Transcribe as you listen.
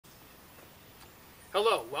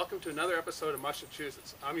Hello, welcome to another episode of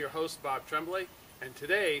Mush-achusetts. I'm your host, Bob Tremblay, and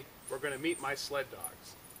today we're going to meet my sled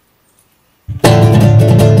dogs.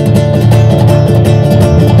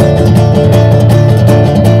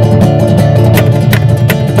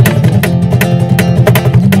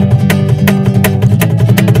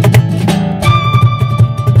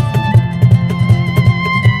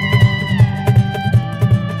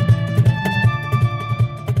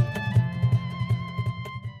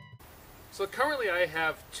 So currently I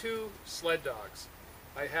have two sled dogs.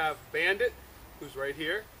 I have Bandit, who's right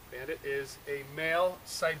here. Bandit is a male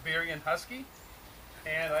Siberian Husky.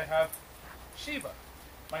 And I have Shiva,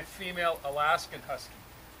 my female Alaskan Husky.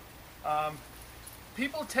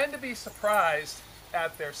 People tend to be surprised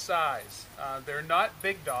at their size. They're not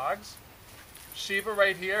big dogs. Shiva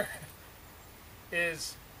right here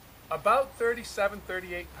is about 37,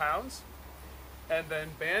 38 pounds. And then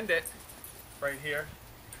Bandit right here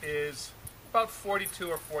is about 42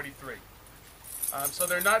 or 43. So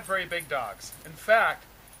they're not very big dogs. In fact,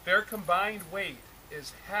 their combined weight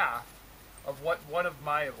is half of what one of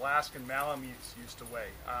my Alaskan Malamutes used to weigh.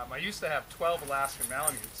 I used to have 12 Alaskan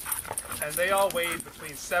Malamutes, and they all weighed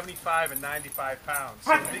between 75 and 95 pounds.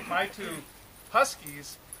 So my two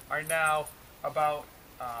Huskies are now about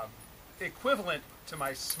equivalent to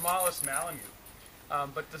my smallest Malamute.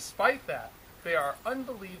 But despite that, they are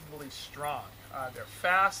unbelievably strong. They're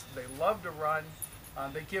fast, they love to run,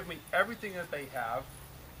 they give me everything that they have.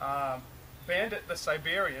 Bandit, the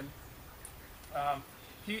Siberian,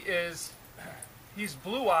 he's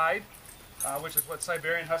blue-eyed, which is what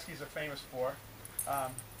Siberian Huskies are famous for.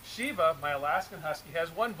 Shiva, my Alaskan Husky, has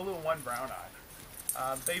one blue and one brown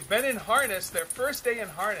eye. They've been in harness. Their first day in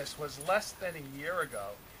harness was less than a year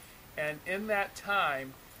ago, and in that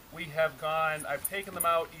time, I've taken them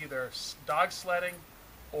out either dog sledding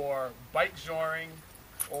or bike joring,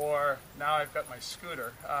 or now I've got my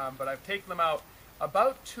scooter. But I've taken them out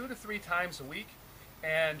about 2 to 3 times a week.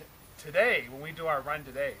 And today, when we do our run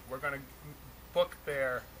today, we're going to book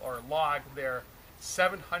log their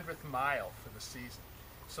 700th mile for the season.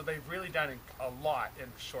 So they've really done a lot in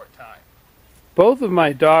a short time. Both of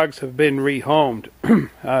my dogs have been rehomed.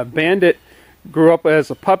 Bandit grew up as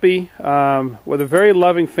a puppy with a very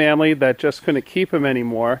loving family that just couldn't keep him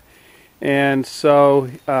anymore. And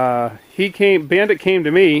so Bandit came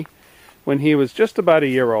to me when he was just about a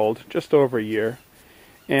year old, just over a year.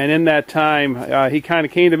 And in that time, he kind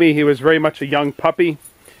of came to me. He was very much a young puppy,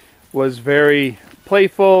 was very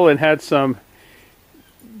playful, and didn't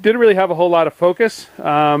really have a whole lot of focus.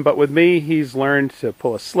 But with me, he's learned to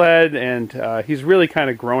pull a sled, and he's really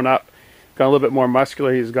kind of grown up. Got a little bit more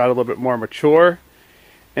muscular, he's got a little bit more mature.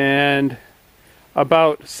 And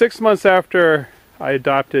about 6 months after I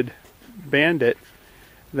adopted Bandit,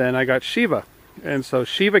 then I got Shiva. And so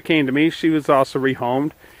Shiva came to me. She was also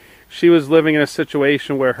rehomed. She was living in a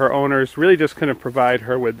situation where her owners really just couldn't provide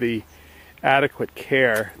her with the adequate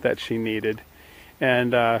care that she needed.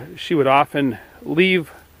 And she would often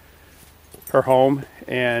leave her home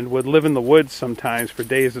and would live in the woods sometimes for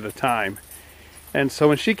days at a time. And so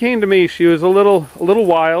when she came to me, she was a little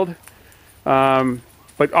wild,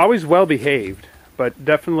 but always well behaved, but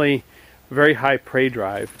definitely very high prey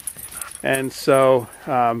drive. And so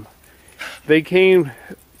they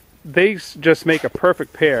just make a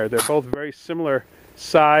perfect pair. They're both very similar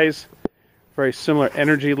size, very similar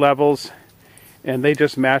energy levels, and they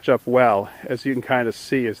just match up well, as you can kind of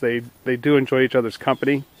see, as they do enjoy each other's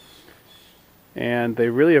company. And they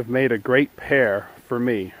really have made a great pair for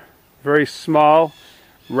me. Very small,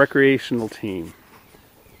 recreational team.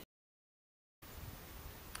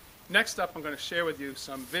 Next up, I'm going to share with you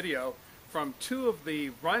some video from 2 of the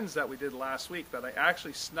runs that we did last week that I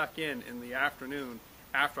actually snuck in the afternoon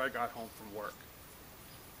after I got home from work.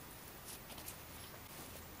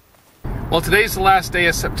 Well, today's the last day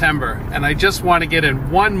of September, and I just want to get in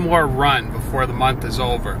one more run before the month is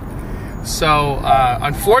over. So,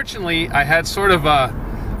 unfortunately, I had sort of a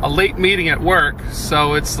late meeting at work,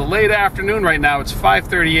 so it's the late afternoon right now. It's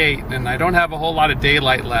 5:38, and I don't have a whole lot of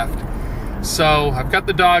daylight left. So I've got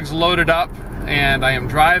the dogs loaded up, and I am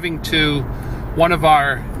driving to one of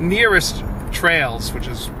our nearest trails, which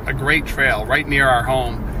is a great trail right near our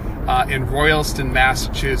home in Royalston,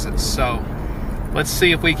 Massachusetts. So let's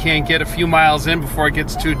see if we can't get a few miles in before it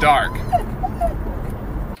gets too dark.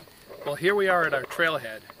 Well, here we are at our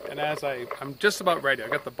trailhead, and as I'm just about ready. I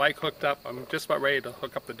got the bike hooked up. I'm just about ready to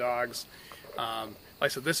hook up the dogs. Like I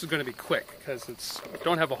said, this is going to be quick because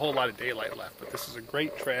don't have a whole lot of daylight left, but this is a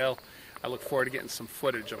great trail. I look forward to getting some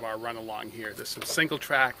footage of our run along here. This is a single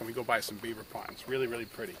track, and we go by some beaver ponds. Really, really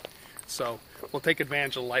pretty. So we'll take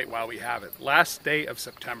advantage of light while we have it. Last day of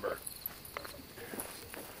September.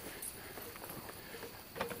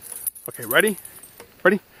 Okay, ready?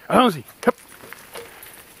 Ready? Alonzi, come.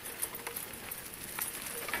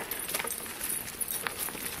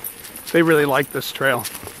 They really like this trail.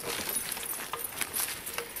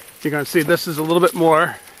 You're going to see this is a little bit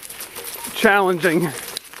more challenging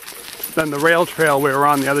than the rail trail we were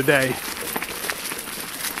on the other day.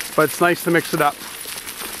 But it's nice to mix it up.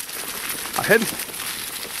 Ahead.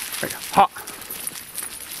 There you go. Ha.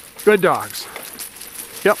 Good dogs.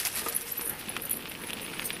 Yep.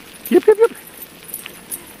 Yep, yep, yep.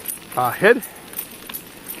 Ahead.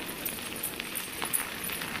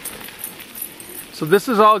 So this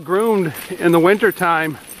is all groomed in the winter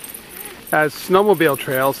time as snowmobile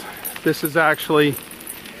trails. This is actually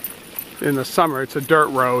in the summer. It's a dirt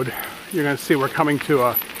road. You're going to see we're coming to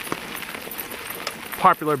a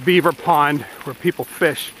popular beaver pond where people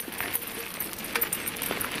fish.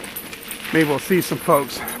 Maybe we'll see some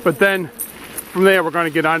folks. But then from there we're going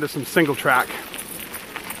to get onto some single track.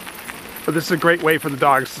 But this is a great way for the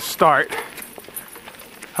dogs to start.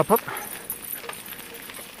 Up, up.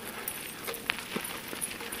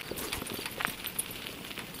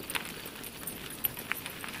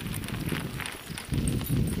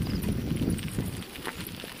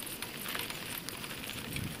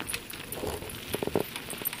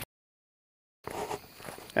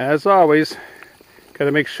 As always, got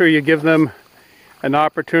to make sure you give them an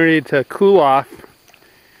opportunity to cool off.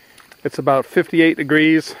 It's about 58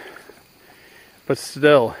 degrees, but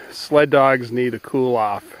still, sled dogs need to cool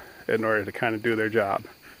off in order to kind of do their job.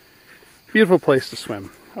 Beautiful place to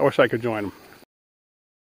swim. I wish I could join them.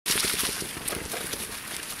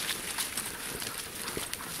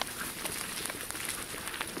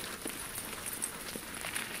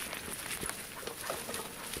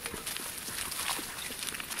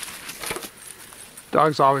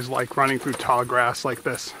 Dogs always like running through tall grass like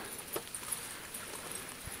this.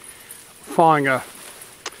 Following a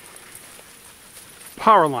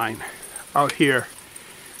power line out here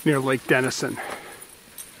near Lake Denison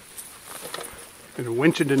in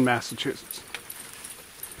Winchendon, Massachusetts.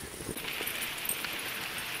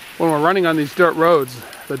 When we're running on these dirt roads,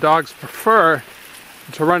 the dogs prefer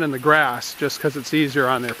to run in the grass just because it's easier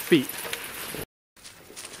on their feet.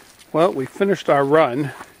 Well, we finished our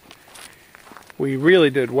run. We really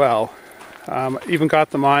did well. Even got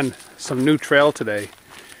them on some new trail today.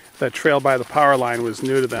 That trail by the power line was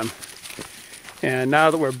new to them. And now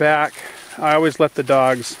that we're back, I always let the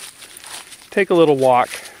dogs take a little walk,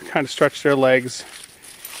 kind of stretch their legs,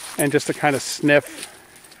 and just to kind of sniff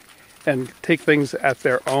and take things at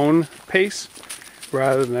their own pace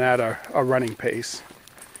rather than at a running pace.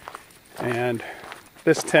 And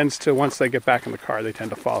this tends to, once they get back in the car, they tend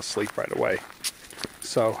to fall asleep right away.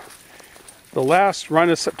 So the last run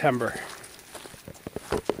is September.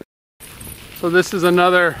 So this is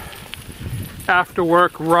another after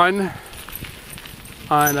work run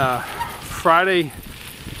on Friday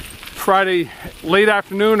late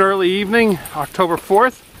afternoon, early evening, October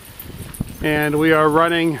 4th. And we are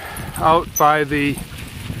running out by the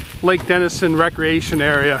Lake Denison recreation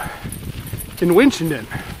area in Winchendon,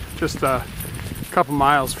 just a couple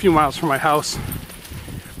miles, few miles from my house.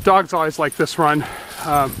 Dogs always like this run.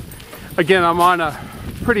 Again, I'm on a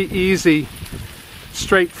pretty easy,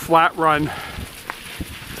 straight, flat run,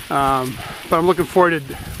 but I'm looking forward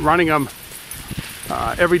to running them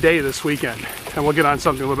every day this weekend, and we'll get on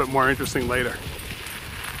something a little bit more interesting later.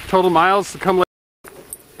 Total miles to come later.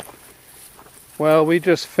 Well, we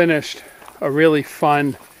just finished a really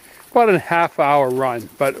fun, about a half-hour run,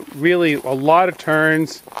 but really a lot of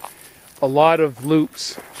turns, a lot of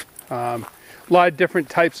loops, a lot of different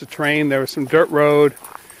types of terrain. There was some dirt road,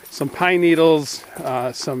 some pine needles,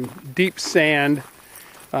 some deep sand,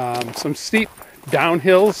 some steep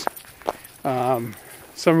downhills,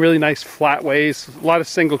 some really nice flatways, a lot of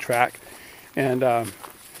single track, and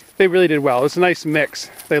they really did well. It was a nice mix.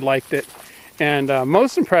 They liked it. And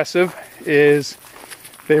most impressive is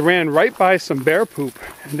they ran right by some bear poop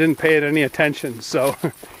and didn't pay it any attention. So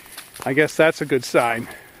I guess that's a good sign.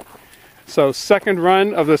 So second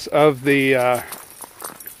run of the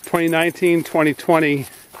 2019-2020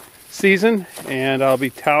 season, and I'll be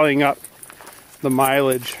tallying up the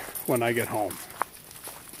mileage when I get home.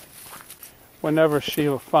 Whenever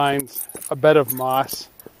Sheila finds a bed of moss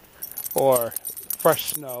or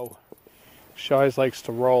fresh snow, she always likes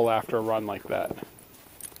to roll after a run like that.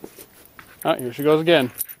 Oh, here she goes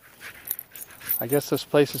again. I guess this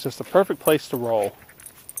place is just the perfect place to roll.